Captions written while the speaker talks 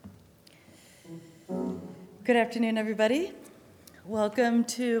Good afternoon, everybody. Welcome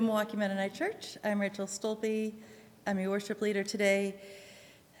to Milwaukee Mennonite Church. I'm Rachel Stolpe. I'm your worship leader today.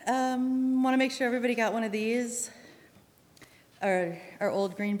 Want to make sure everybody got one of these, our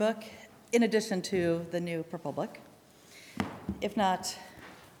old green book, in addition to the new purple book. If not,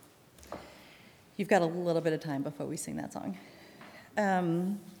 you've got a little bit of time before we sing that song.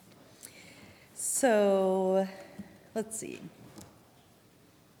 So let's see.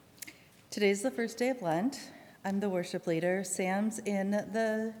 Today's the first day of Lent. I'm the worship leader. Sam's in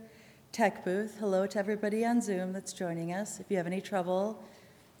the tech booth. Hello to everybody on Zoom that's joining us. If you have any trouble,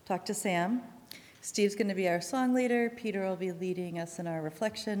 talk to Sam. Steve's going to be our song leader. Peter will be leading us in our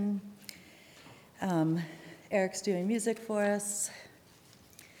reflection. Eric's doing music for us.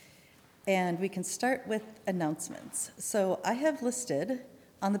 And we can start with announcements. So I have listed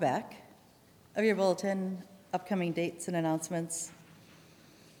on the back of your bulletin upcoming dates and announcements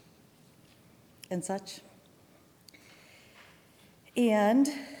and such. And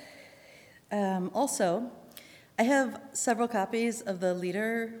also, I have several copies of the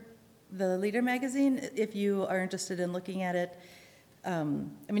Leader magazine. If you are interested in looking at it,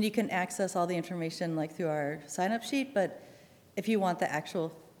 you can access all the information like through our sign-up sheet, but if you want the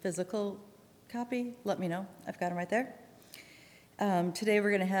actual physical copy, let me know. I've got them right there. Today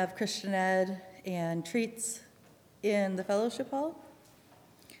we're going to have Christian Ed and treats in the fellowship hall.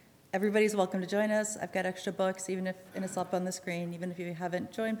 Everybody's welcome to join us. I've got extra books, and it's up on the screen, even if you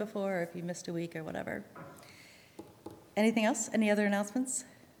haven't joined before or if you missed a week or whatever. Anything else? Any other announcements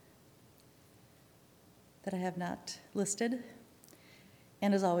that I have not listed?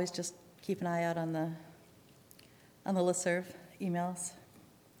 And as always, just keep an eye out on the listserv emails.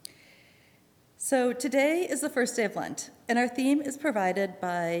 So today is the first day of Lent, and our theme is provided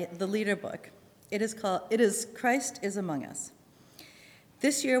by the Leader book. It is Christ is Among Us.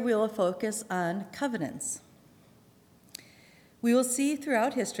 This year, we will focus on covenants. We will see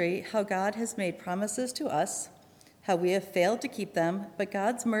throughout history how God has made promises to us, how we have failed to keep them, but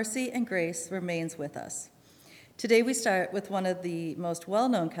God's mercy and grace remains with us. Today, we start with one of the most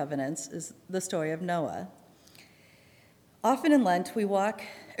well-known covenants, is the story of Noah. Often in Lent, we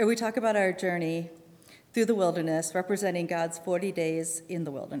talk about our journey through the wilderness, representing God's 40 days in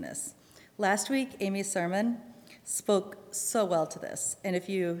the wilderness. Last week, Amy's sermon spoke so well to this. And if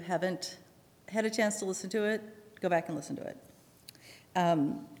you haven't had a chance to listen to it, go back and listen to it.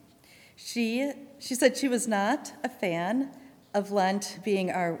 She said she was not a fan of Lent being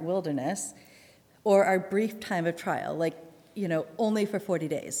our wilderness or our brief time of trial, only for 40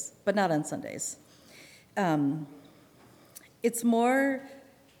 days, but not on Sundays. She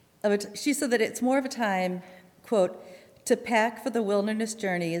said that it's more of a time, quote, to pack for the wilderness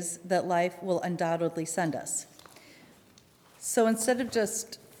journeys that life will undoubtedly send us. So instead of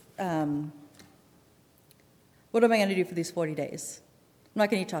just, what am I going to do for these 40 days? I'm not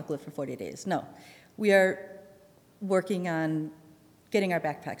going to eat chocolate for 40 days. No, we are working on getting our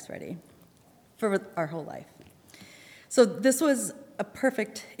backpacks ready for our whole life. So this was a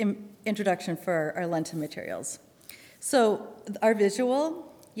perfect introduction for our Lenten materials. So our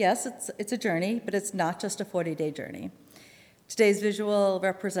visual, yes, it's a journey, but it's not just a 40-day journey. Today's visual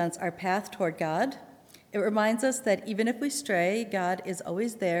represents our path toward God. It reminds us that even if we stray, God is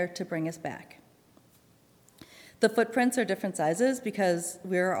always there to bring us back. The footprints are different sizes because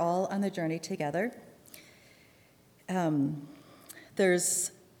we're all on the journey together.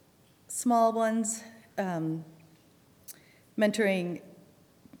 There's small ones, mentoring.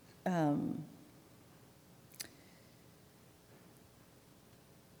 I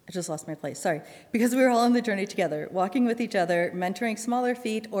just lost my place, sorry. Because we're all on the journey together, walking with each other, mentoring smaller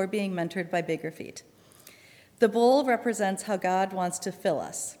feet or being mentored by bigger feet. The bowl represents how God wants to fill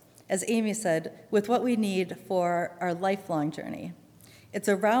us, as Amy said, with what we need for our lifelong journey. It's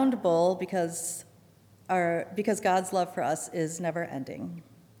a round bowl because God's love for us is never ending.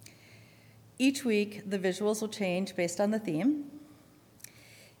 Each week, the visuals will change based on the theme.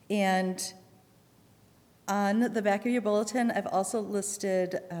 And on the back of your bulletin, I've also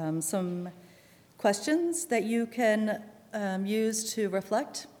listed some questions that you can use to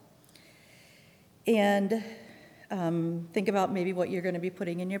reflect and think about maybe what you're going to be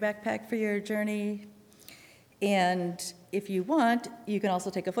putting in your backpack for your journey. And if you want, you can also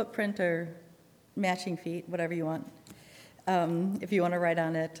take a footprint or matching feet, whatever you want, if you want to write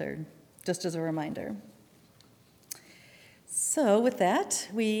on it or just as a reminder. So with that,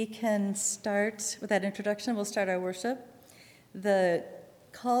 we can start with that introduction. We'll start our worship. The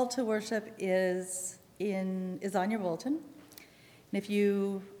call to worship is on your bulletin. And if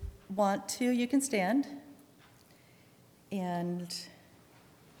you want to, you can stand. And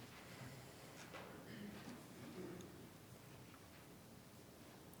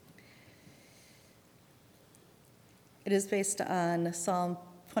It is based on Psalm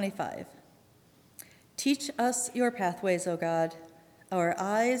 25. Teach us your pathways, O God. Our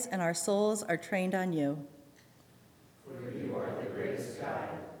eyes and our souls are trained on you. For you are the greatest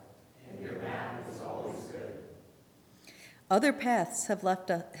guide, and your path is always good. Other paths have left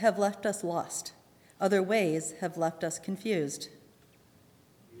us lost. Other ways have left us confused.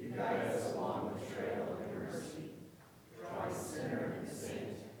 You guide us along the trail of your mercy. Draw sinner and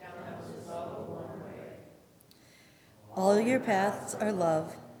saint down the one way. All your paths are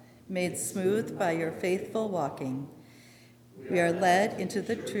love, made smooth by your faithful walking. We are led into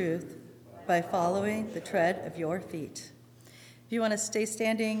the truth by following the tread of your feet. If you want to stay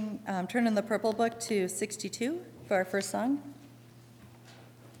standing, turn in the purple book to 62 for our first song.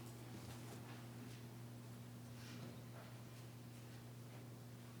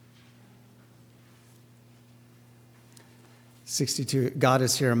 God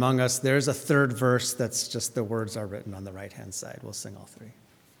is here among us. There's a third verse that's just the words are written on the right-hand side. We'll sing all three.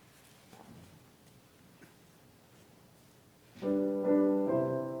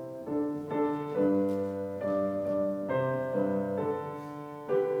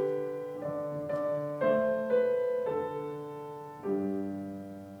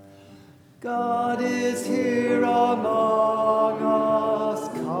 God is here among us,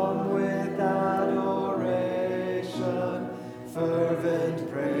 come with adoration, fervent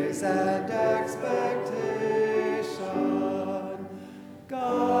praise and expectation.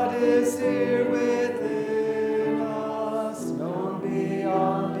 God is here within us, known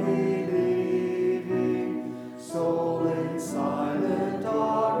beyond believing, soul in silent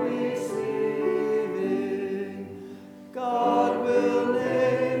awe receiving. God will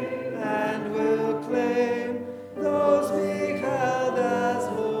name and will claim those we held as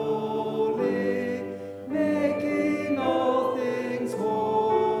holy, making all things holy.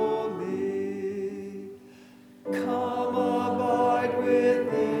 Come abide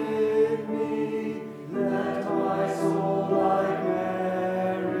within me, let my soul like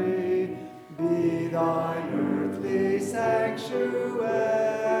Mary be thine earthly sanctuary.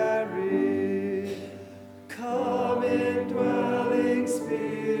 Come indwelling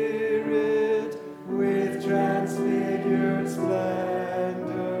Spirit with transfigured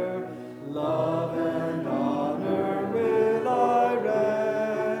splendor, love and honor will I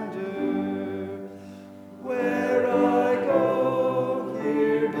render. Where I go,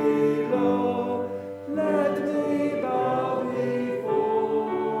 here below, let me bow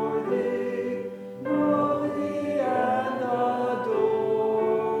before thee, know thee and adore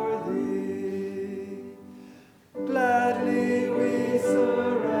thee. Gladly we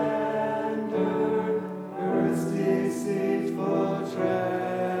surrender earth's deceitful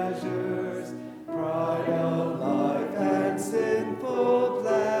treasures, pride of life and sinful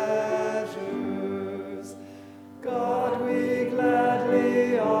pleasures. God, we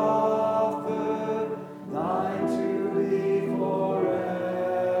gladly offer thine to thee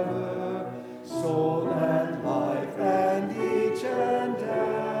forever, soul and life and each endeavor.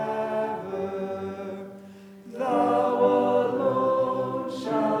 Thou alone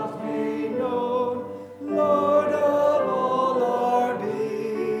shalt be known, Lord of all our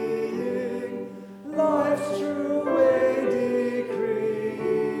being, life's true way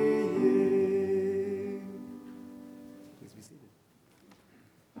decreeing. Please be seated.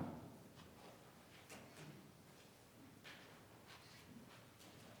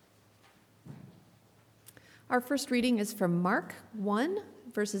 Our first reading is from Mark 1,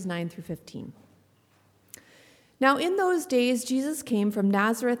 verses 9 through 15. Now in those days Jesus came from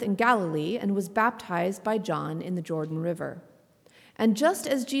Nazareth in Galilee and was baptized by John in the Jordan River. And just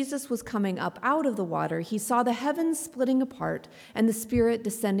as Jesus was coming up out of the water, he saw the heavens splitting apart and the Spirit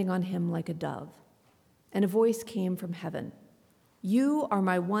descending on him like a dove. And a voice came from heaven, "You are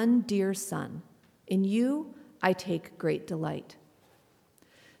my one dear Son. In you I take great delight."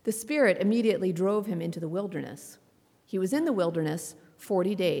 The Spirit immediately drove him into the wilderness. He was in the wilderness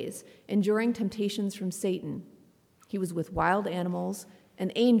 40 days, enduring temptations from Satan. He was with wild animals,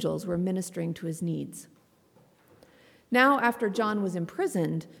 and angels were ministering to his needs. Now, after John was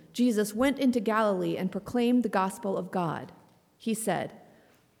imprisoned, Jesus went into Galilee and proclaimed the gospel of God. He said,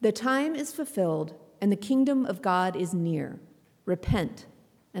 "The time is fulfilled, and the kingdom of God is near. Repent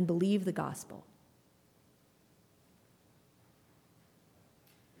and believe the gospel."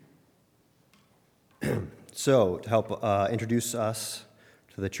 So, to help introduce us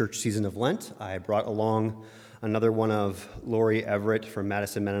to the church season of Lent, I brought along another one of Lori Everett from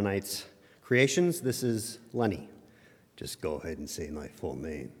Madison Mennonites Creations. This is Lenny. Just go ahead and say my full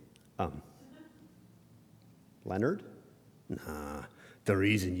name. Leonard? Nah, the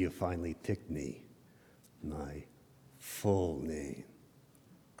reason you finally picked me, my full name.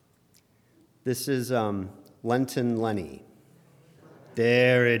 This is Lenten Lenny.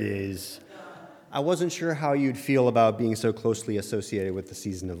 There it is. I wasn't sure how you'd feel about being so closely associated with the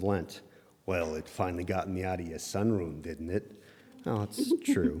season of Lent. Well, it finally got me out of your sunroom, didn't it? Oh, it's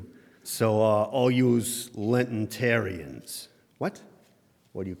true. So, all yous Lentarians. What?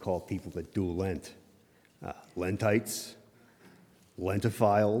 What do you call people that do Lent? Lentites?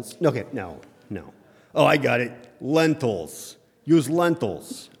 Lentophiles? Okay, no. Oh, I got it. Lentils. Use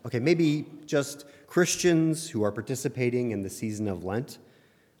lentils. Okay, maybe just Christians who are participating in the season of Lent.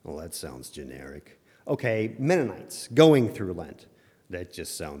 Well, that sounds generic. Okay, Mennonites going through Lent. That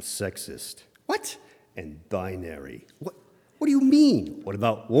just sounds sexist. What? And binary. What do you mean? What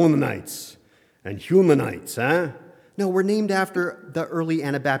about Womanites and Humanites, huh? No, we're named after the early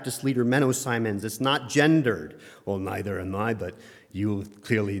Anabaptist leader Menno Simons. It's not gendered. Well, neither am I, but you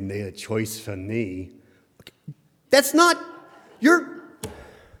clearly made a choice for me. Okay. That's not...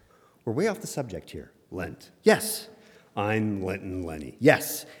 We're way off the subject here. Lent. Yes, I'm Lenten Lenny.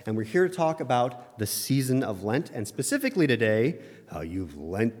 Yes, and we're here to talk about the season of Lent, and specifically today, how you've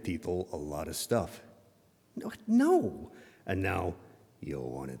lent people a lot of stuff. No. And now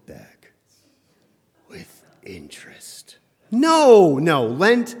you'll want it back. With interest. No.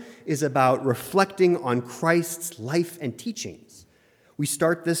 Lent is about reflecting on Christ's life and teachings. We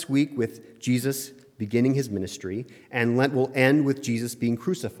start this week with Jesus beginning his ministry, and Lent will end with Jesus being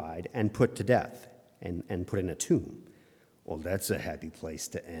crucified and put to death and put in a tomb. Well, that's a happy place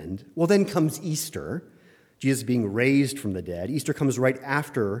to end. Well, then comes Easter, Jesus being raised from the dead. Easter comes right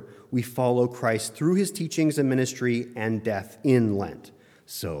after we follow Christ through his teachings and ministry and death in Lent.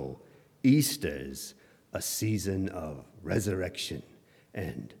 So Easter's a season of resurrection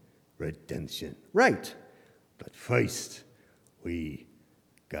and redemption. Right. But first, we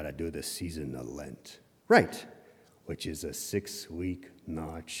gotta do the season of Lent. Right. Which is a 6-week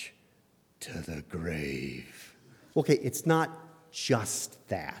march to the grave. Okay, it's not just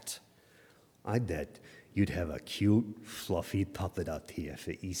that. I bet you'd have a cute, fluffy puppet up here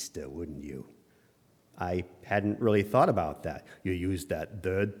for Easter, wouldn't you? I hadn't really thought about that. You used that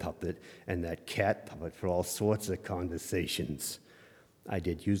bird puppet and that cat puppet for all sorts of conversations. I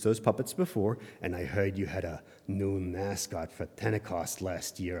did use those puppets before, and I heard you had a new mascot for Pentecost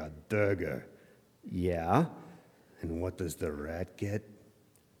last year, a burger. Yeah? And what does the rat get?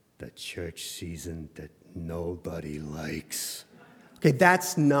 The church season that nobody likes. Okay,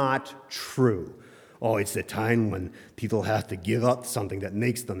 that's not true. Oh, it's the time when people have to give up something that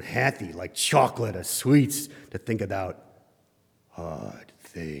makes them happy, like chocolate or sweets, to think about hard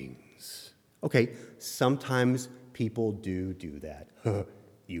things. Okay, sometimes people do that.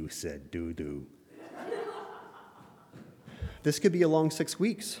 You said do. This could be a long 6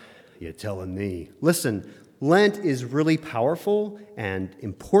 weeks. You're telling me. Listen, Lent is really powerful and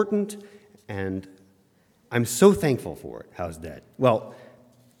important, and I'm so thankful for it. How's that? Well,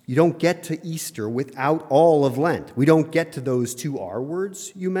 you don't get to Easter without all of Lent. We don't get to those 2 R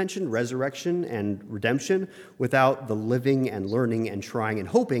words you mentioned, resurrection and redemption, without the living and learning and trying and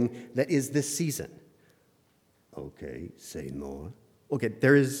hoping that is this season. Okay, say more. Okay,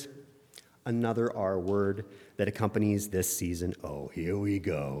 there is another R word that accompanies this season. Oh, here we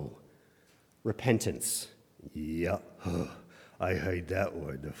go. Repentance. Yup, I heard that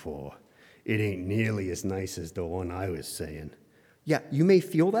word before. It ain't nearly as nice as the one I was saying. Yeah, you may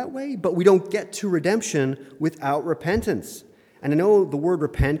feel that way, but we don't get to redemption without repentance. And I know the word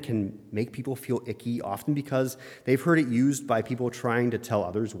repent can make people feel icky, often because they've heard it used by people trying to tell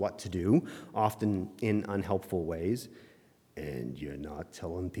others what to do, often in unhelpful ways. And you're not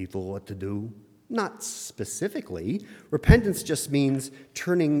telling people what to do? Not specifically. Repentance just means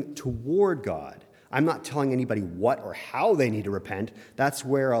turning toward God. I'm not telling anybody what or how they need to repent. That's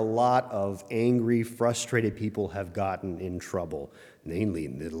where a lot of angry, frustrated people have gotten in trouble, mainly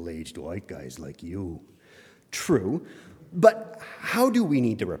middle-aged white guys like you. True, but how do we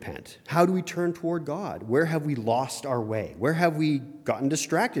need to repent? How do we turn toward God? Where have we lost our way? Where have we gotten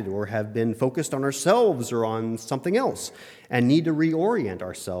distracted or have been focused on ourselves or on something else and need to reorient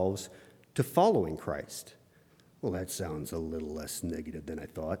ourselves to following Christ? Well, that sounds a little less negative than I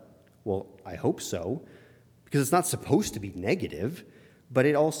thought. Well, I hope so, because it's not supposed to be negative, but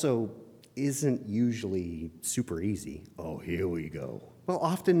it also isn't usually super easy. Oh, here we go. Well,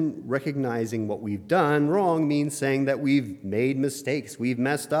 often recognizing what we've done wrong means saying that we've made mistakes, we've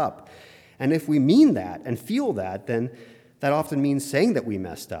messed up. And if we mean that and feel that, then that often means saying that we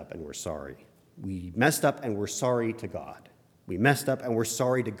messed up and we're sorry. We messed up and we're sorry to God. We messed up and we're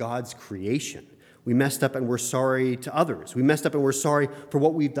sorry to God's creation. We messed up and we're sorry to others. We messed up and we're sorry for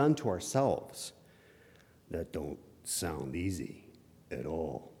what we've done to ourselves. That don't sound easy at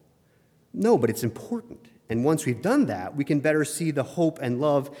all. No, but it's important. And once we've done that, we can better see the hope and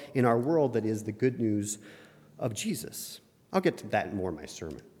love in our world that is the good news of Jesus. I'll get to that more in my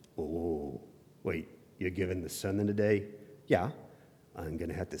sermon. Oh, wait, you're giving the sermon today? Yeah. I'm going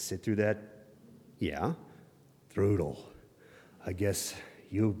to have to sit through that? Yeah. Brutal. I guess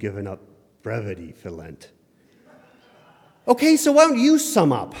you've given up brevity for Lent. Okay, so why don't you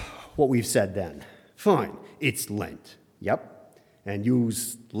sum up what we've said then? Fine, it's Lent. Yep. And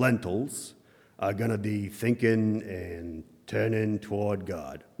you's lentils are going to be thinking and turning toward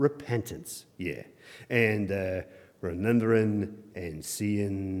God. Repentance, yeah. And remembering and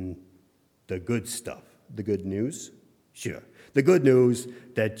seeing the good stuff. The good news? Sure. The good news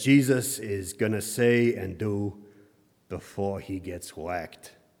that Jesus is going to say and do before he gets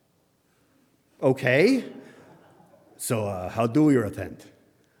whacked. Okay. So how do we repent?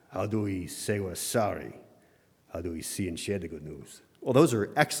 How do we say we're sorry? How do we see and share the good news? Well, those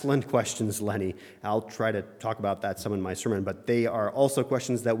are excellent questions, Lenny. I'll try to talk about that some in my sermon, but they are also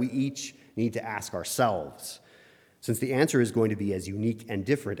questions that we each need to ask ourselves, since the answer is going to be as unique and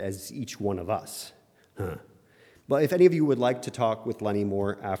different as each one of us. But if any of you would like to talk with Lenny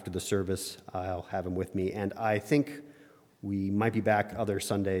more after the service, I'll have him with me, and I think we might be back other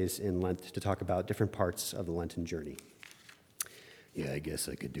Sundays in Lent to talk about different parts of the Lenten journey. Yeah, I guess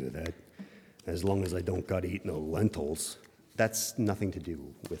I could do that, as long as I don't gotta eat no lentils. That's nothing to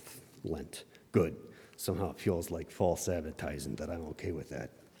do with Lent. Good. Somehow it feels like false advertising that I'm okay with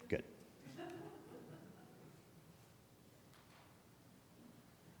that. Good.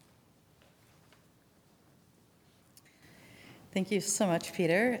 Thank you so much,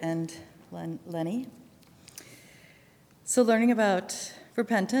 Peter and Lenny. So learning about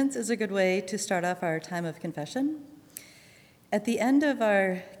repentance is a good way to start off our time of confession. At the end of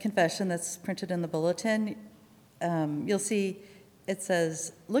our confession that's printed in the bulletin, you'll see it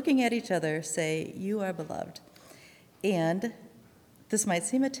says, looking at each other, say, you are beloved. And this might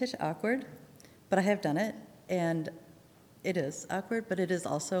seem a titch awkward, but I have done it, and it is awkward, but it is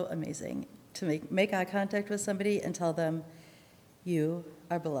also amazing to make eye contact with somebody and tell them, you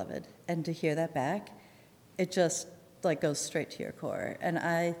are beloved. And to hear that back, it just goes straight to your core. And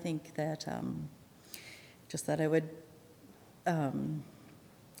I think that just that I would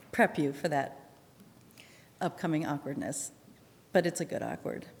prep you for that upcoming awkwardness, but it's a good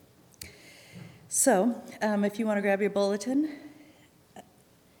awkward. So if you want to grab your bulletin,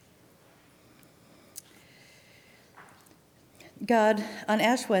 God, on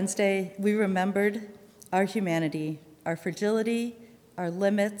Ash Wednesday, we remembered our humanity, our fragility, our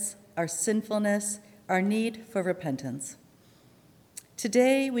limits, our sinfulness, our need for repentance.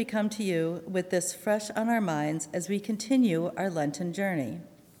 Today, we come to you with this fresh on our minds as we continue our Lenten journey.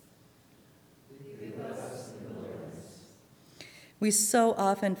 We so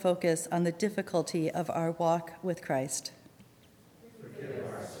often focus on the difficulty of our walk with Christ. Forgive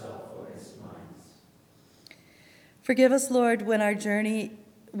our self-focused minds. Forgive us, Lord, when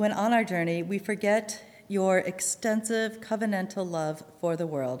on our journey we forget your extensive covenantal love for the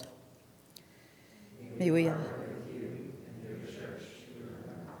world. May we.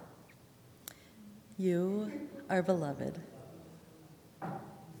 You are beloved.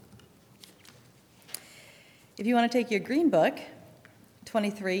 If you want to take your green book,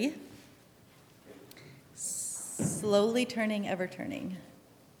 23, slowly turning, ever turning.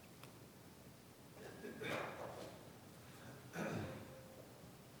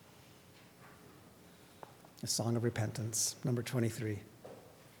 A Song of Repentance, number 23.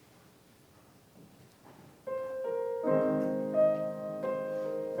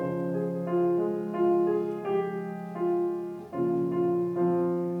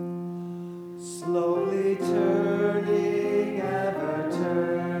 Slowly turning, ever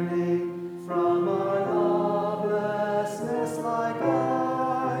turning from our lovelessness like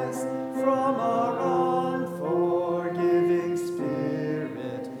eyes, from our unforgiving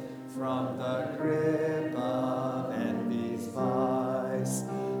spirit, from the grip of envy's vice.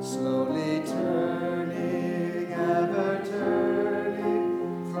 Slowly turning, ever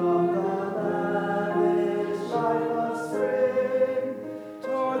turning from the lavish life of spring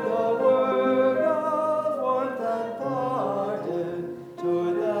toward the word of warmth and pardon,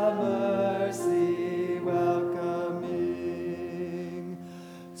 toward the mercy welcoming.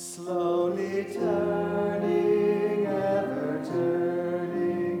 Slowly turning, ever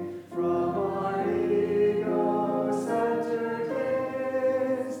turning from our ego-centered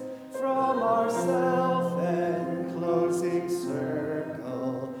gaze, from our self-enclosing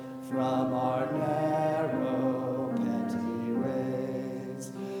circle, from our narrow petty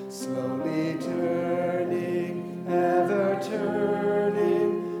ways. Slowly turning,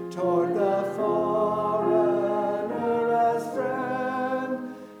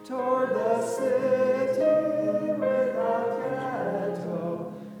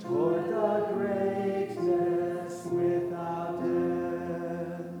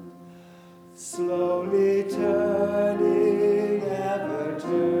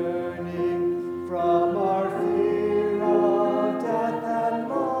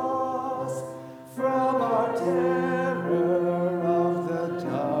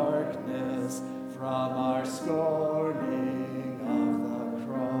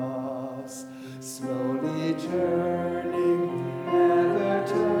 turning, ever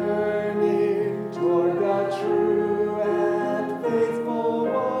turning toward the true and faithful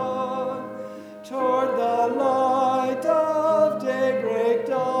one, toward the light of daybreak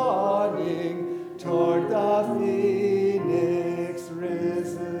dawning, toward the phoenix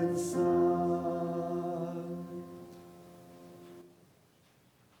risen sun.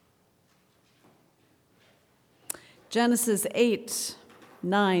 Genesis 8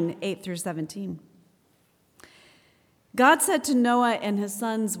 through 17. God said to Noah and his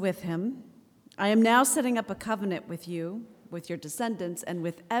sons with him, I am now setting up a covenant with you, with your descendants, and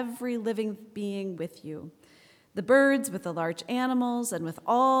with every living being with you, the birds, with the large animals, and with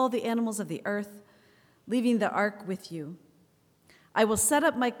all the animals of the earth, leaving the ark with you. I will set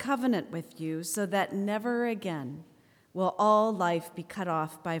up my covenant with you so that never again will all life be cut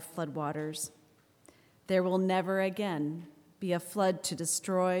off by floodwaters. There will never again be a flood to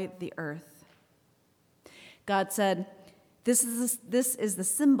destroy the earth. God said, This is the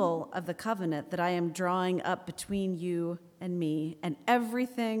symbol of the covenant that I am drawing up between you and me and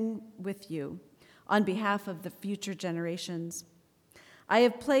everything with you on behalf of the future generations. I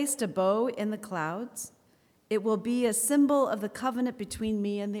have placed a bow in the clouds. It will be a symbol of the covenant between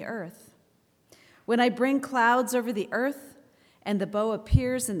me and the earth. When I bring clouds over the earth and the bow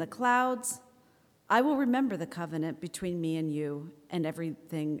appears in the clouds, I will remember the covenant between me and you and every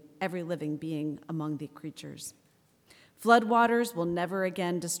living being among the creatures. Floodwaters will never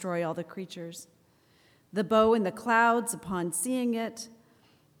again destroy all the creatures. The bow in the clouds, upon seeing it,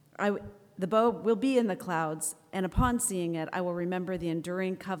 the bow will be in the clouds, and upon seeing it, I will remember the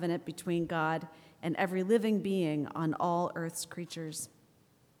enduring covenant between God and every living being on all earth's creatures.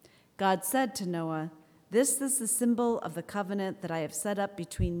 God said to Noah, This is the symbol of the covenant that I have set up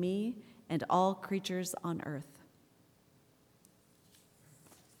between me and all creatures on earth.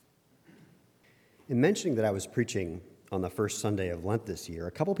 In mentioning that I was preaching on the first Sunday of Lent this year,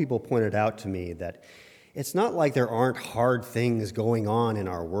 a couple people pointed out to me that it's not like there aren't hard things going on in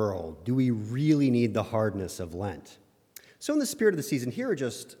our world. Do we really need the hardness of Lent? So in the spirit of the season, here are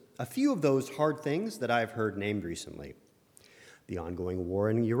just a few of those hard things that I've heard named recently. The ongoing war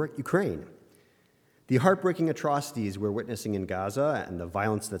in Ukraine, the heartbreaking atrocities we're witnessing in Gaza and the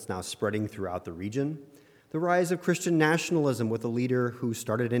violence that's now spreading throughout the region, the rise of Christian nationalism with a leader who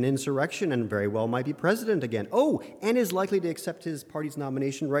started an insurrection and very well might be president again. Oh, and is likely to accept his party's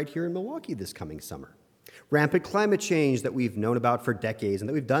nomination right here in Milwaukee this coming summer. Rampant climate change that we've known about for decades and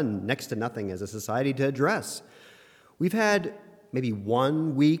that we've done next to nothing as a society to address. We've had maybe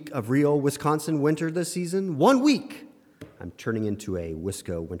 1 week of real Wisconsin winter this season. 1 week. I'm turning into a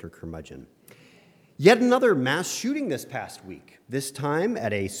Wisco winter curmudgeon. Yet another mass shooting this past week, this time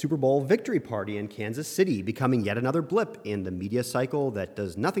at a Super Bowl victory party in Kansas City, becoming yet another blip in the media cycle that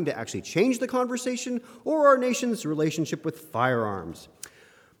does nothing to actually change the conversation or our nation's relationship with firearms.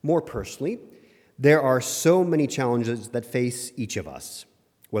 More personally, there are so many challenges that face each of us,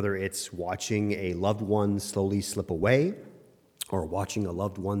 whether it's watching a loved one slowly slip away, or watching a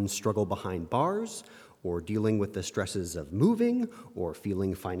loved one struggle behind bars, or dealing with the stresses of moving, or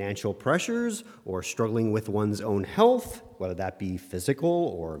feeling financial pressures, or struggling with one's own health, whether that be physical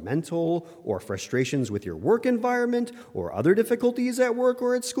or mental, or frustrations with your work environment, or other difficulties at work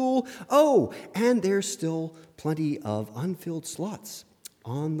or at school. Oh, and there's still plenty of unfilled slots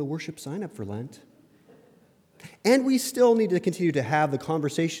on the worship sign-up for Lent. And we still need to continue to have the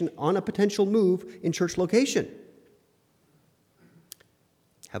conversation on a potential move in church location.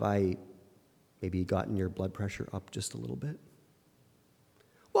 Have I maybe gotten your blood pressure up just a little bit?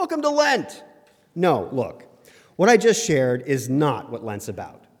 Welcome to Lent! No, look, what I just shared is not what Lent's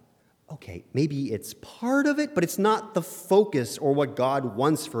about. Okay, maybe it's part of it, but it's not the focus or what God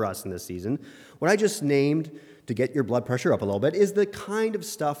wants for us in this season. What I just named to get your blood pressure up a little bit is the kind of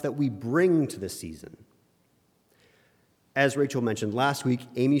stuff that we bring to this season. As Rachel mentioned last week,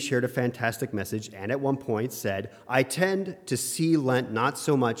 Amy shared a fantastic message and at one point said, I tend to see Lent not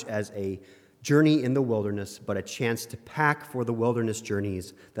so much as a journey in the wilderness, but a chance to pack for the wilderness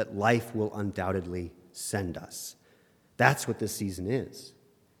journeys that life will undoubtedly send us. That's what this season is.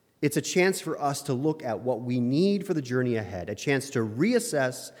 It's a chance for us to look at what we need for the journey ahead, a chance to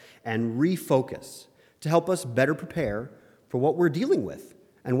reassess and refocus to help us better prepare for what we're dealing with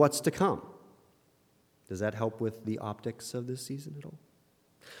and what's to come. Does that help with the optics of this season at all?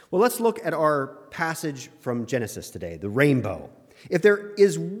 Well, let's look at our passage from Genesis today, the rainbow. If there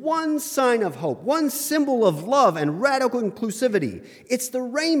is one sign of hope, one symbol of love and radical inclusivity, it's the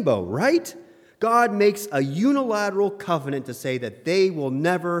rainbow, right? God makes a unilateral covenant to say that they will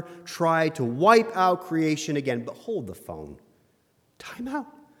never try to wipe out creation again. But hold the phone. Time out.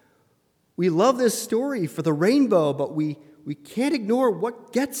 We love this story for the rainbow, but we can't ignore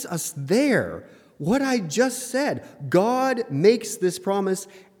what gets us there. What I just said. God makes this promise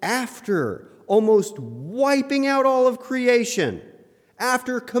after almost wiping out all of creation,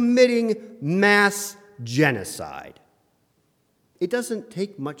 after committing mass genocide. It doesn't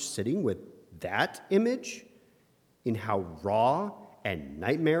take much sitting with that image in how raw and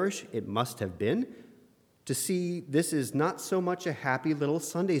nightmarish it must have been to see this is not so much a happy little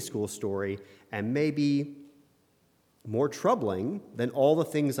Sunday school story and maybe more troubling than all the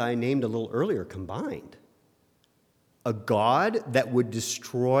things I named a little earlier combined. A God that would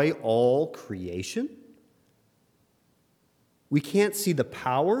destroy all creation? We can't see the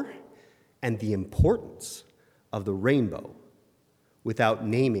power and the importance of the rainbow without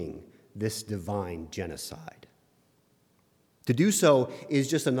naming this divine genocide. To do so is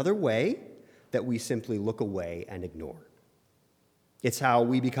just another way that we simply look away and ignore. It's how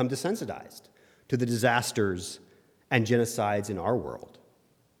we become desensitized to the disasters and genocides in our world.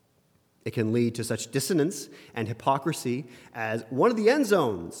 It can lead to such dissonance and hypocrisy as one of the end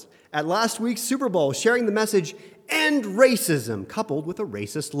zones at last week's Super Bowl sharing the message, "End racism," coupled with a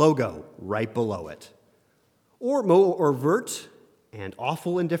racist logo right below it. Or more overt and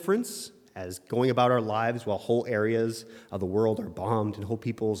awful indifference as going about our lives while whole areas of the world are bombed and whole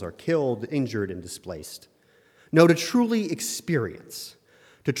peoples are killed, injured, and displaced. No, to truly experience,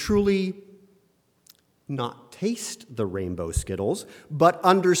 to truly not taste the rainbow Skittles, but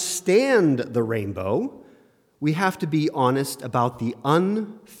understand the rainbow, we have to be honest about the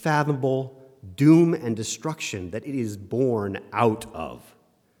unfathomable doom and destruction that it is born out of.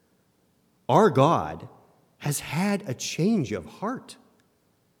 Our God has had a change of heart.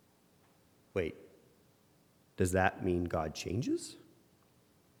 Wait, does that mean God changes?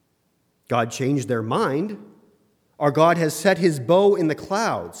 God changed their mind. Our God has set his bow in the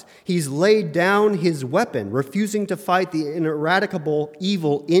clouds. He's laid down his weapon, refusing to fight the ineradicable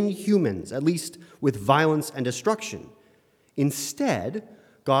evil in humans, at least with violence and destruction. Instead,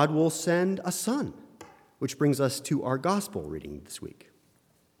 God will send a son, which brings us to our gospel reading this week.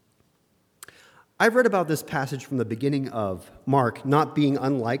 I've read about this passage from the beginning of Mark not being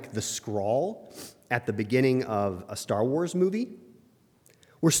unlike the scroll at the beginning of a Star Wars movie.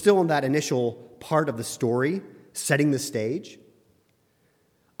 We're still in that initial part of the story, setting the stage.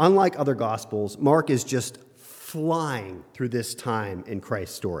 Unlike other Gospels, Mark is just flying through this time in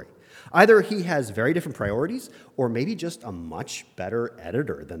Christ's story. Either he has very different priorities, or maybe just a much better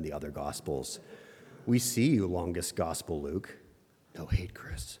editor than the other Gospels. We see you, longest Gospel, Luke. No hate,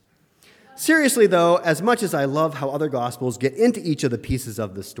 Chris. Seriously, though, as much as I love how other Gospels get into each of the pieces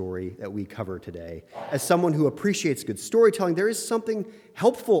of the story that we cover today, as someone who appreciates good storytelling, there is something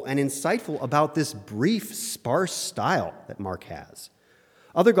helpful and insightful about this brief, sparse style that Mark has.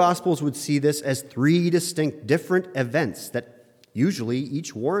 Other Gospels would see this as three distinct, different events that usually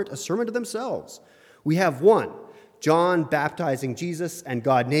each warrant a sermon to themselves. We have 1, John baptizing Jesus and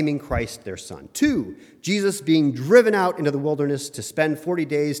God naming Christ their son. 2, Jesus being driven out into the wilderness to spend 40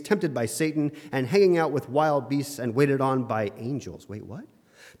 days tempted by Satan and hanging out with wild beasts and waited on by angels. Wait, what?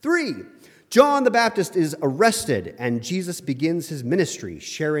 3, John the Baptist is arrested and Jesus begins his ministry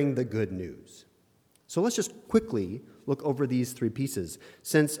sharing the good news. So let's just quickly look over these 3 pieces,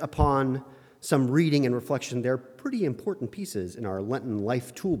 since upon some reading and reflection, they're pretty important pieces in our Lenten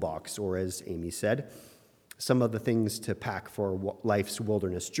life toolbox, or as Amy said, some of the things to pack for life's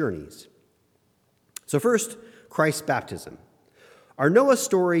wilderness journeys. So first, Christ's baptism. Our Noah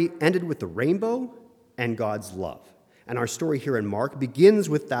story ended with the rainbow and God's love. And our story here in Mark begins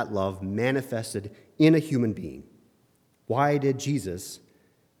with that love manifested in a human being. Why did Jesus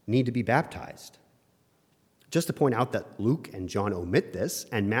need to be baptized? Just to point out that Luke and John omit this,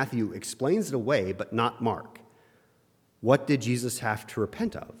 and Matthew explains it away, but not Mark. What did Jesus have to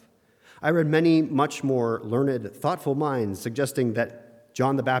repent of? I read many much more learned, thoughtful minds suggesting that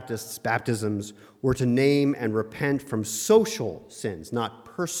John the Baptist's baptisms were to name and repent from social sins, not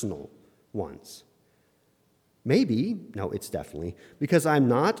personal ones. Maybe, no, it's definitely, because I'm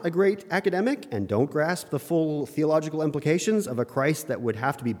not a great academic and don't grasp the full theological implications of a Christ that would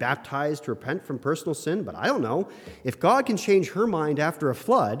have to be baptized to repent from personal sin, but I don't know. If God can change her mind after a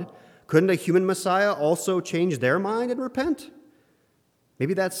flood, couldn't a human Messiah also change their mind and repent?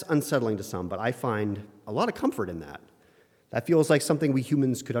 Maybe that's unsettling to some, but I find a lot of comfort in that. That feels like something we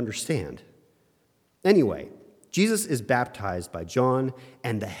humans could understand. Anyway, Jesus is baptized by John,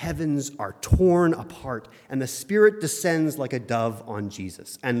 and the heavens are torn apart, and the Spirit descends like a dove on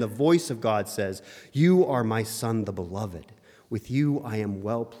Jesus. And the voice of God says, "You are my Son, the beloved. With you I am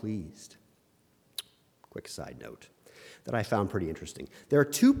well pleased." Quick side note. that I found pretty interesting. There are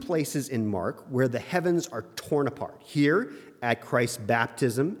two places in Mark where the heavens are torn apart. Here at Christ's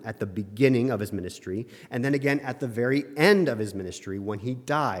baptism at the beginning of his ministry, and then again at the very end of his ministry when he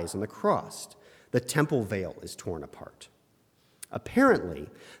dies on the cross. The temple veil is torn apart. Apparently,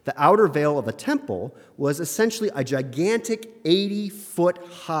 the outer veil of the temple was essentially a gigantic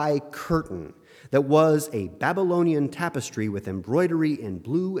 80-foot-high curtain that was a Babylonian tapestry with embroidery in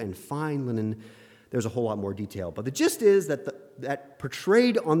blue and fine linen. There's a whole lot more detail, but the gist is that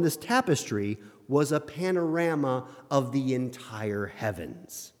portrayed on this tapestry was a panorama of the entire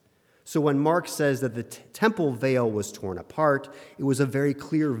heavens. So when Mark says that the temple veil was torn apart, it was a very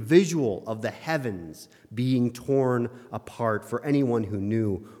clear visual of the heavens being torn apart for anyone who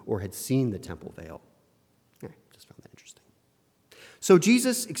knew or had seen the temple veil. I just found that interesting. So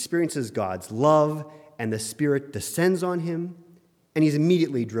Jesus experiences God's love, and the Spirit descends on him, and he's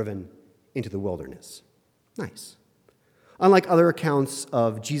immediately driven into the wilderness. Nice. Unlike other accounts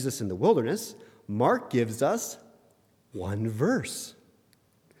of Jesus in the wilderness, Mark gives us one verse.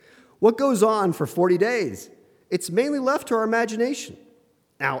 What goes on for 40 days? It's mainly left to our imagination.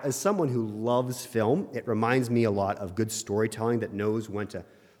 Now, as someone who loves film, it reminds me a lot of good storytelling that knows when to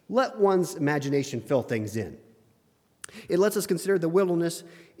let one's imagination fill things in. It lets us consider the wilderness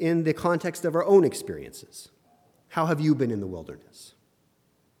in the context of our own experiences. How have you been in the wilderness?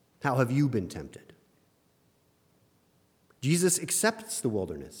 How have you been tempted? Jesus accepts the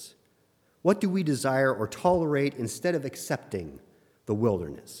wilderness. What do we desire or tolerate instead of accepting the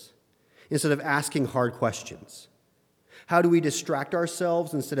wilderness? Instead of asking hard questions? How do we distract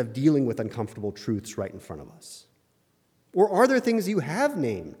ourselves instead of dealing with uncomfortable truths right in front of us? Or are there things you have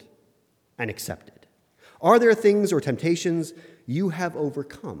named and accepted? Are there things or temptations you have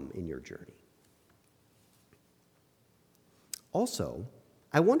overcome in your journey? Also,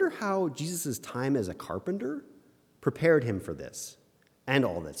 I wonder how Jesus' time as a carpenter prepared him for this and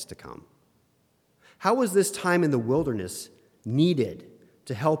all that's to come. How was this time in the wilderness needed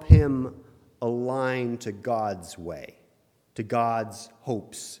to help him align to God's way, to God's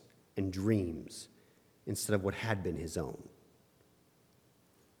hopes and dreams, instead of what had been his own?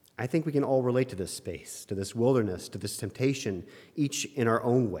 I think we can all relate to this space, to this wilderness, to this temptation, each in our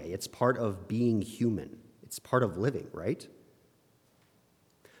own way. It's part of being human. It's part of living, right?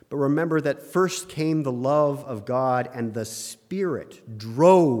 But remember that first came the love of God, and the Spirit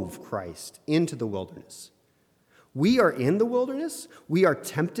drove Christ into the wilderness. We are in the wilderness. We are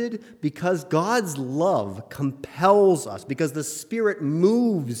tempted because God's love compels us, because the Spirit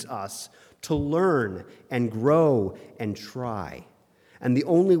moves us to learn and grow and try. And the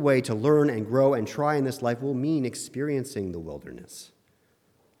only way to learn and grow and try in this life will mean experiencing the wilderness.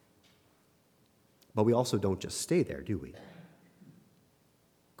 But we also don't just stay there, do we?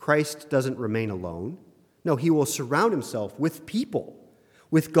 Christ doesn't remain alone. No, he will surround himself with people,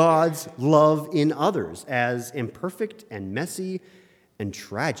 with God's love in others, as imperfect and messy and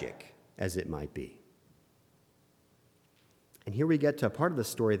tragic as it might be. And here we get to a part of the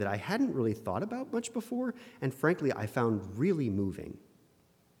story that I hadn't really thought about much before, and frankly, I found really moving.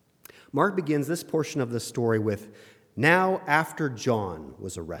 Mark begins this portion of the story with, "Now after John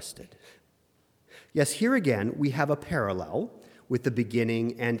was arrested." Yes, here again, we have a parallel with the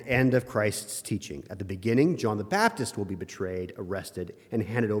beginning and end of Christ's teaching. At the beginning, John the Baptist will be betrayed, arrested, and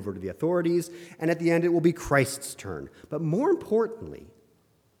handed over to the authorities, and at the end, it will be Christ's turn. But more importantly,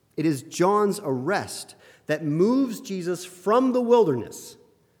 it is John's arrest that moves Jesus from the wilderness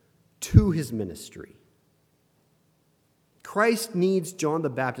to his ministry. Christ needs John the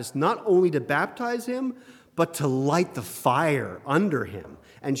Baptist not only to baptize him, but to light the fire under him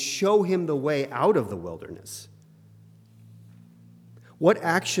and show him the way out of the wilderness. What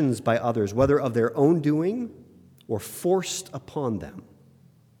actions by others, whether of their own doing or forced upon them,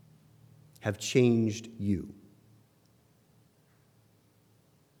 have changed you,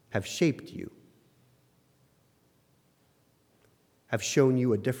 have shaped you, have shown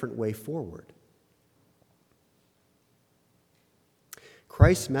you a different way forward?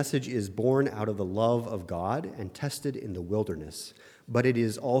 Christ's message is born out of the love of God and tested in the wilderness, but it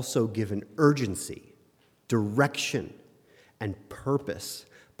is also given urgency, direction, and purpose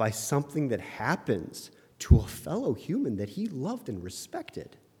by something that happens to a fellow human that he loved and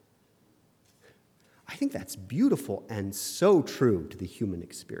respected. I think that's beautiful and so true to the human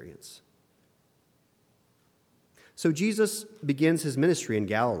experience. So Jesus begins his ministry in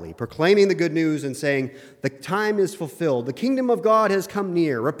Galilee, proclaiming the good news and saying, "The time is fulfilled. The kingdom of God has come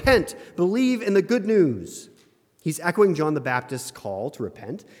near. Repent, believe in the good news." He's echoing John the Baptist's call to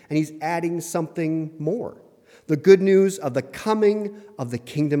repent, and he's adding something more. The good news of the coming of the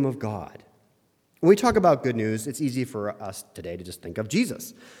kingdom of God. When we talk about good news, it's easy for us today to just think of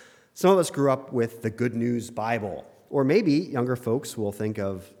Jesus. Some of us grew up with the Good News Bible, or maybe younger folks will think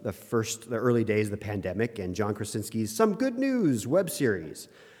of the early days of the pandemic and John Krasinski's Some Good News web series.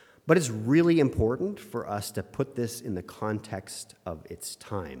 But it's really important for us to put this in the context of its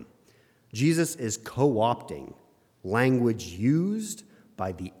time. Jesus is co-opting language used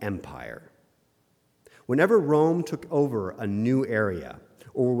by the empire. Whenever Rome took over a new area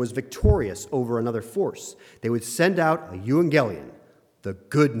or was victorious over another force, they would send out a euangelion, the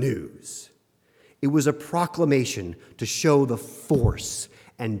good news. It was a proclamation to show the force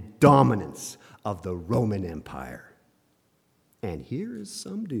and dominance of the Roman Empire. And here is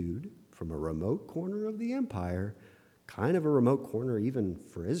some dude from a remote corner of the empire, kind of a remote corner even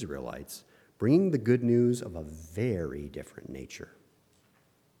for Israelites, bringing the good news of a very different nature.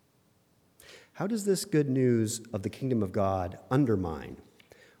 How does this good news of the kingdom of God undermine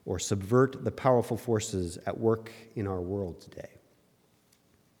or subvert the powerful forces at work in our world today?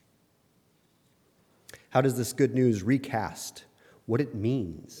 How does this good news recast what it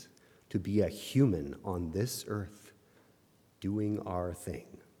means to be a human on this earth, doing our thing?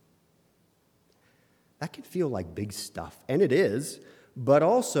 That can feel like big stuff, and it is, but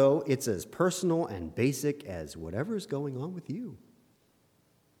also it's as personal and basic as whatever's going on with you.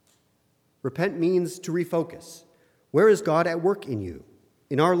 Repent means to refocus. Where is God at work in you,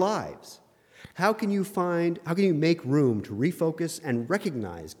 in our lives? How can you make room to refocus and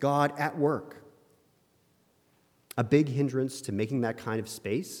recognize God at work? A big hindrance to making that kind of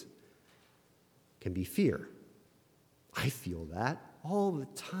space can be fear. I feel that all the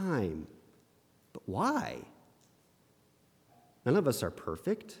time. But why? None of us are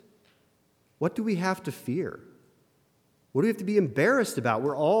perfect. What do we have to fear? What do we have to be embarrassed about?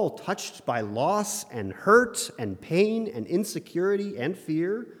 We're all touched by loss and hurt and pain and insecurity and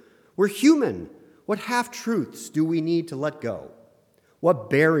fear. We're human. What half-truths do we need to let go? What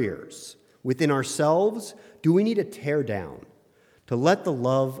barriers within ourselves do we need to tear down to let the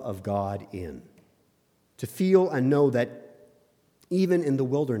love of God in? To feel and know that even in the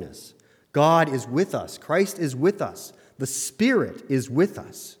wilderness, God is with us. Christ is with us. The Spirit is with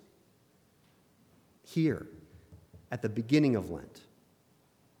us. Here, at the beginning of Lent,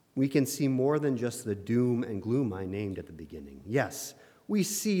 we can see more than just the doom and gloom I named at the beginning. Yes, we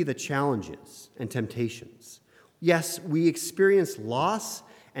see the challenges and temptations. Yes, we experience loss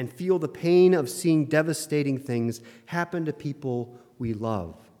and feel the pain of seeing devastating things happen to people we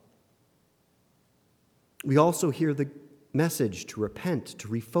love. We also hear the message to repent, to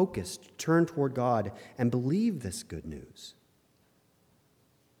refocus, to turn toward God and believe this good news.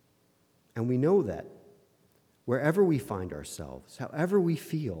 And we know that wherever we find ourselves, however we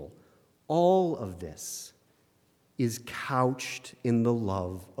feel, all of this is couched in the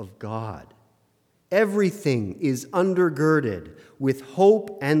love of God. Everything is undergirded with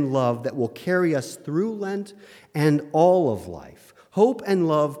hope and love that will carry us through Lent and all of life. Hope and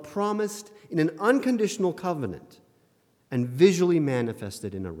love promised in an unconditional covenant and visually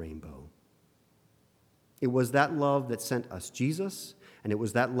manifested in a rainbow. It was that love that sent us Jesus, and it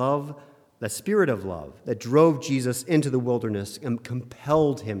was that love, the spirit of love, that drove Jesus into the wilderness and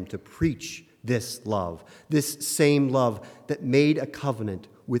compelled him to preach this love, this same love that made a covenant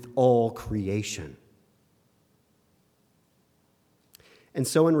with all creation. And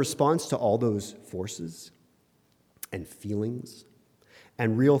so in response to all those forces and feelings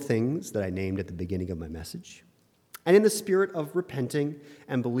and real things that I named at the beginning of my message, and in the spirit of repenting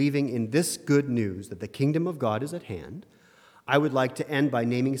and believing in this good news that the kingdom of God is at hand, I would like to end by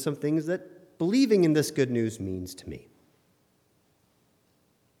naming some things that believing in this good news means to me.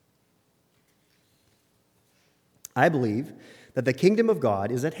 I believe that the kingdom of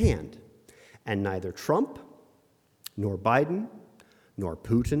God is at hand, and neither Trump, nor Biden, nor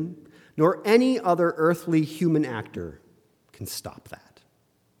Putin, nor any other earthly human actor can stop that.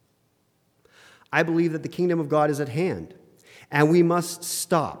 I believe that the kingdom of God is at hand, and we must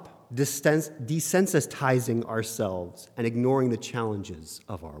stop desensitizing ourselves and ignoring the challenges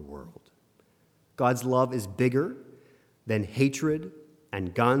of our world. God's love is bigger than hatred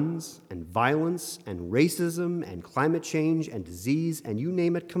and guns and violence and racism and climate change and disease and you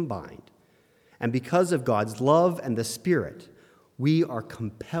name it combined. And because of God's love and the Spirit, we are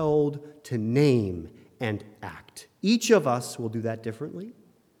compelled to name and act. Each of us will do that differently.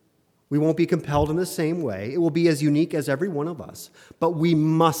 We won't be compelled in the same way. It will be as unique as every one of us. But we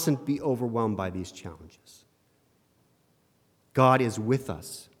mustn't be overwhelmed by these challenges. God is with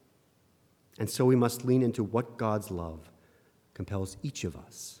us. And so we must lean into what God's love compels each of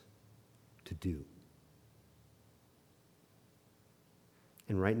us to do.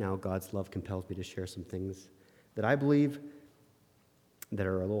 And right now, God's love compels me to share some things that I believe that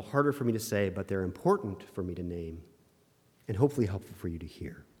are a little harder for me to say, but they're important for me to name and hopefully helpful for you to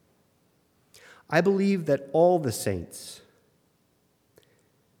hear. I believe that all the saints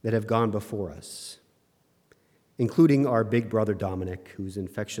that have gone before us, including our big brother Dominic, whose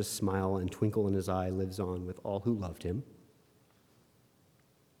infectious smile and twinkle in his eye lives on with all who loved him,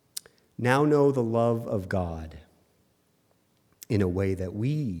 now know the love of God in a way that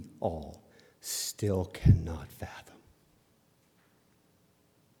we all still cannot fathom.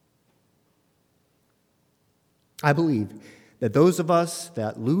 I believe that those of us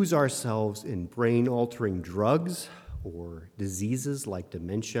that lose ourselves in brain-altering drugs or diseases like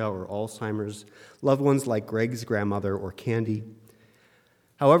dementia or Alzheimer's, loved ones like Greg's grandmother or Candy,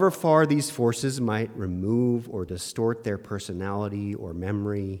 however far these forces might remove or distort their personality or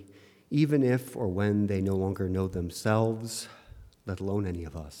memory, even if or when they no longer know themselves, let alone any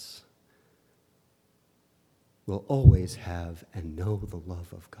of us, will always have and know the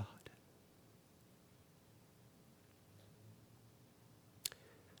love of God.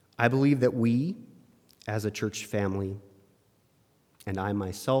 I believe that we, as a church family, and I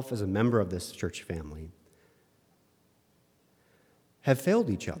myself as a member of this church family, have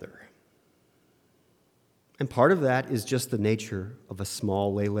failed each other. And part of that is just the nature of a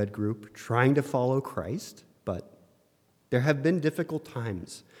small lay-led group trying to follow Christ, but there have been difficult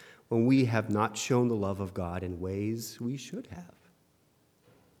times when we have not shown the love of God in ways we should have.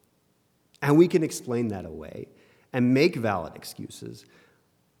 And we can explain that away and make valid excuses,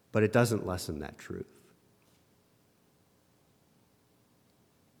 but it doesn't lessen that truth.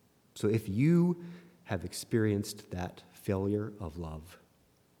 So if you have experienced that failure of love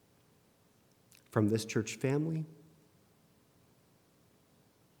from this church family,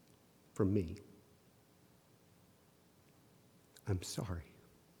 from me, I'm sorry.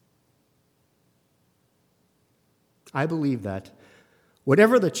 I believe that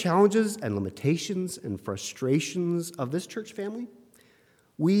whatever the challenges and limitations and frustrations of this church family,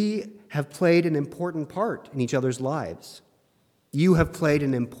 we have played an important part in each other's lives. You have played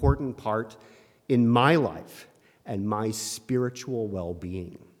an important part in my life and my spiritual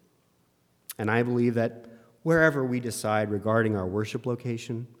well-being. And I believe that wherever we decide regarding our worship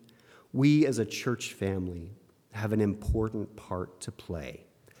location, we as a church family have an important part to play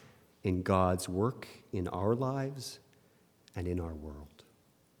in God's work in our lives and in our world.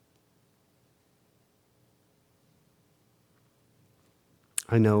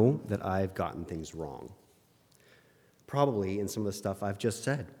 I know that I've gotten things wrong, probably in some of the stuff I've just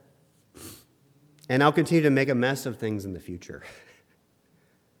said. And I'll continue to make a mess of things in the future.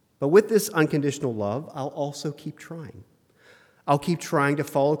 But with this unconditional love, I'll also keep trying. I'll keep trying to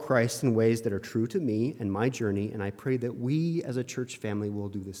follow Christ in ways that are true to me and my journey, and I pray that we as a church family will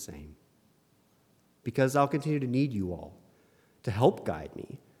do the same. Because I'll continue to need you all to help guide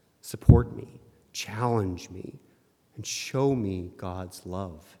me, support me, challenge me, and show me God's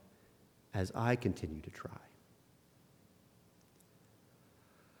love as I continue to try.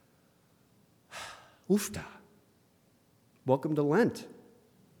 Ufta. Welcome to Lent.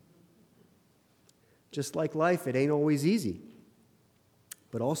 Just like life, it ain't always easy.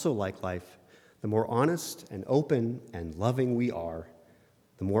 But also like life, the more honest and open and loving we are,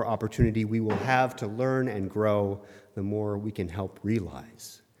 the more opportunity we will have to learn and grow, the more we can help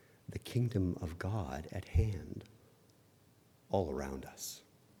realize the kingdom of God at hand, all around us.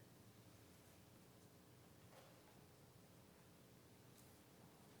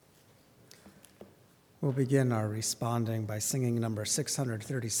 We'll begin our responding by singing number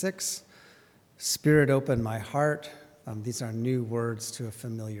 636, Spirit Open My Heart. These are new words to a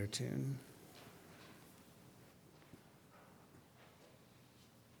familiar tune.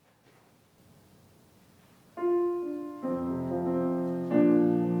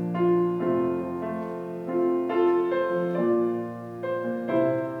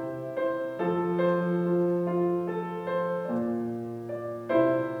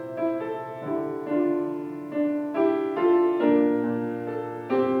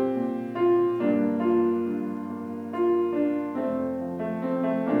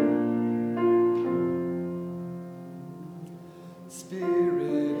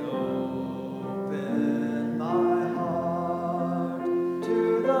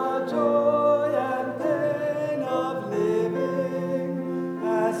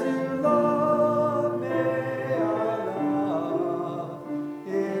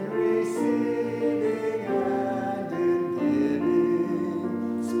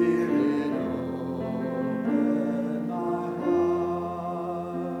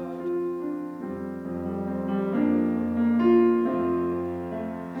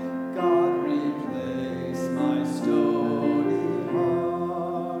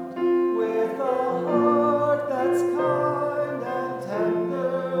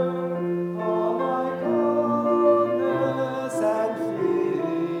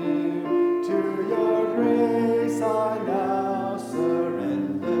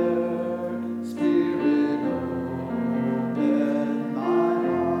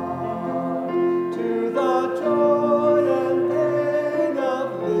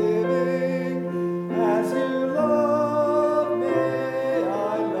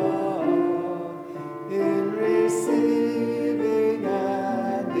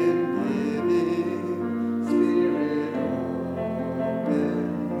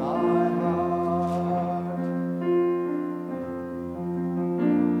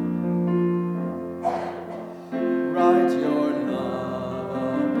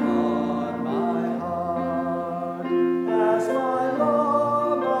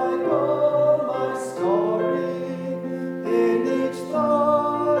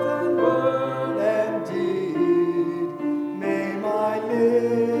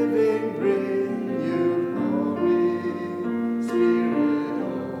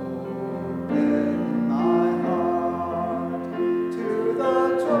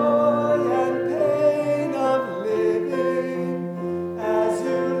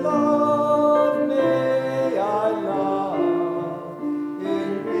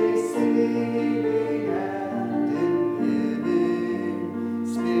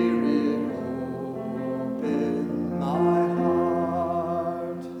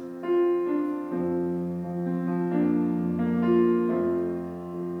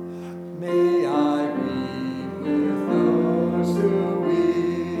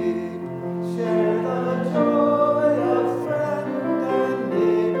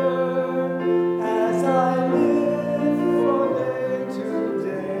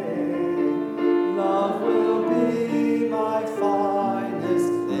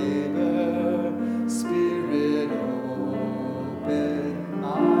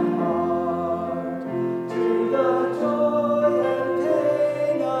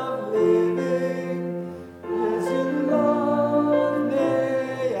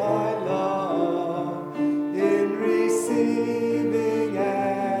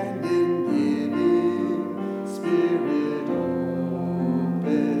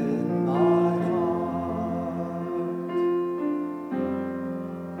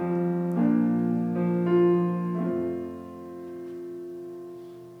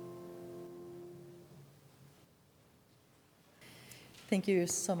 Thank you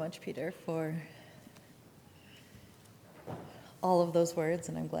so much, Peter, for all of those words,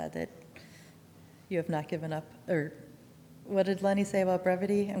 and I'm glad that you have not given up. Or what did Lenny say about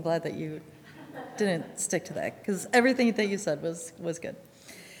brevity? I'm glad that you didn't stick to that, because everything that you said was good.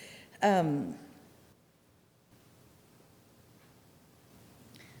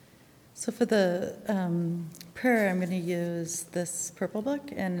 So for the prayer, I'm going to use this purple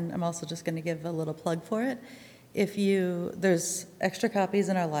book, and I'm also just going to give a little plug for it. There's extra copies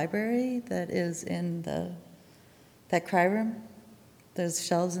in our library that is in that cry room. There's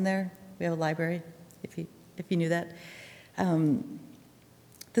shelves in there. We have a library, if you knew that.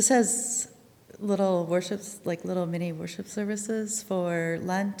 This has little worships, like little mini worship services for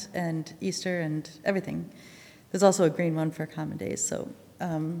Lent and Easter and everything. There's also a green one for common days. So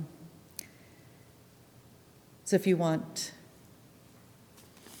if you want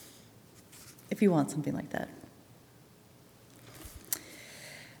something like that.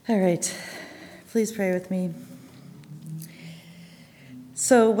 All right, please pray with me.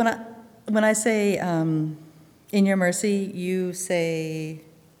 So when I say, in your mercy, you say,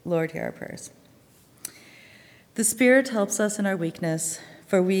 Lord, hear our prayers. The Spirit helps us in our weakness,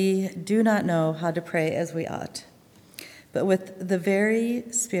 for we do not know how to pray as we ought. But that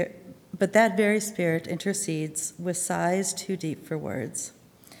very Spirit intercedes with sighs too deep for words.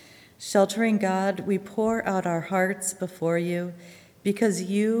 Sheltering God, we pour out our hearts before you, because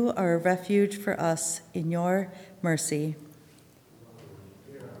you are a refuge for us in your mercy.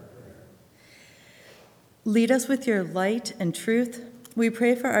 Lead us with your light and truth. We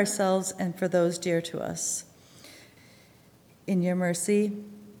pray for ourselves and for those dear to us. In your mercy,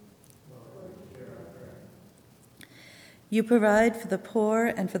 you provide for the poor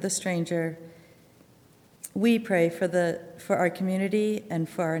and for the stranger. We pray for our community and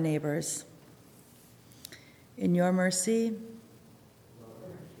for our neighbors. In your mercy,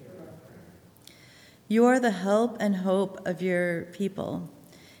 you are the help and hope of your people.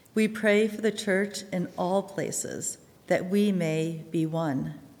 We pray for the church in all places, that we may be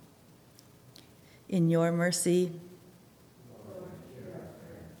one. In your mercy,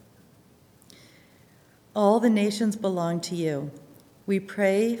 all the nations belong to you. We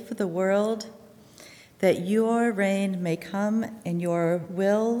pray for the world, that your reign may come and your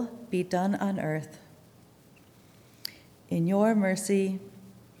will be done on earth. In your mercy,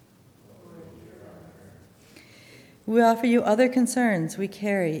 we offer you other concerns we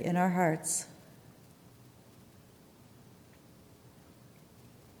carry in our hearts.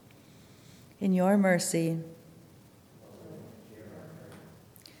 In your mercy,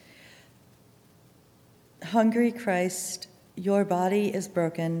 hungry Christ, your body is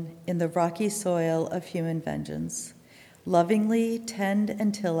broken in the rocky soil of human vengeance. Lovingly tend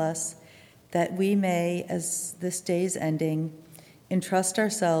and till us, that we may, as this day's ending, entrust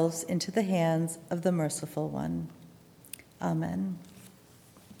ourselves into the hands of the merciful one. Amen.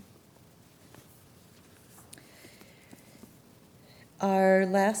 Our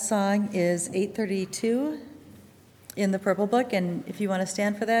last song is 832 in the Purple Book, and if you want to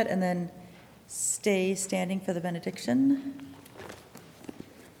stand for that, and then stay standing for the benediction.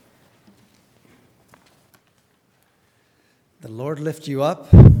 The Lord lift you up,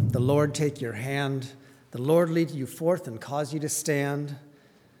 the Lord take your hand, the Lord lead you forth and cause you to stand,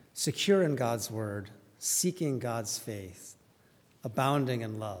 secure in God's word, seeking God's faith, abounding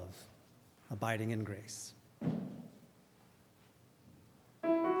in love, abiding in grace.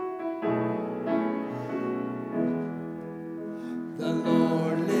 The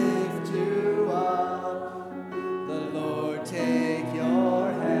Lord lift you up, the Lord take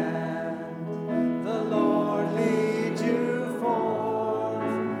your hand, the Lord lead you forth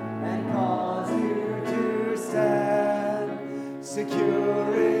and cause you to stand,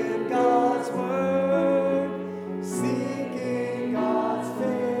 secure in God's word, seeking God's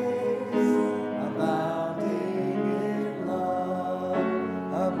face, abounding in love,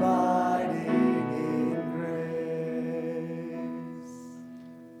 abiding in grace.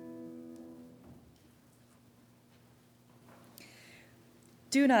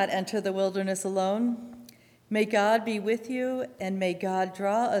 Do not enter the wilderness alone. May God be with you, and may God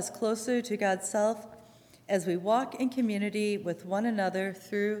draw us closer to God's self as we walk in community with one another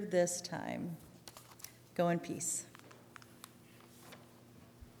through this time. Go in peace.